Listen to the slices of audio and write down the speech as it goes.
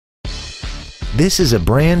This is a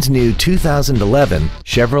brand new 2011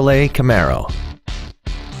 Chevrolet Camaro.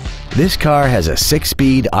 This car has a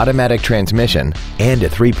 6-speed automatic transmission and a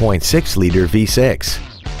 3.6-liter V6.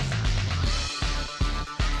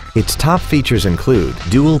 Its top features include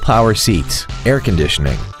dual power seats, air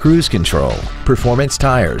conditioning, cruise control, performance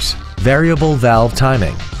tires, variable valve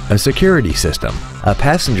timing, a security system, a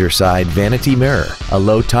passenger side vanity mirror, a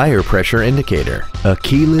low tire pressure indicator, a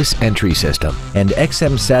keyless entry system, and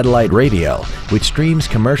XM satellite radio, which streams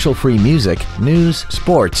commercial-free music, news,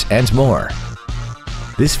 sports, and more.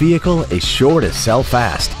 This vehicle is sure to sell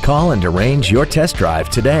fast. Call and arrange your test drive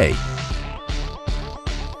today.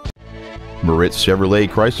 Moritz Chevrolet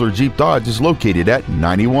Chrysler Jeep Dodge is located at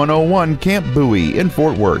 9101 Camp Bowie in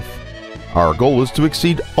Fort Worth. Our goal is to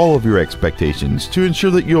exceed all of your expectations to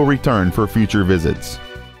ensure that you'll return for future visits.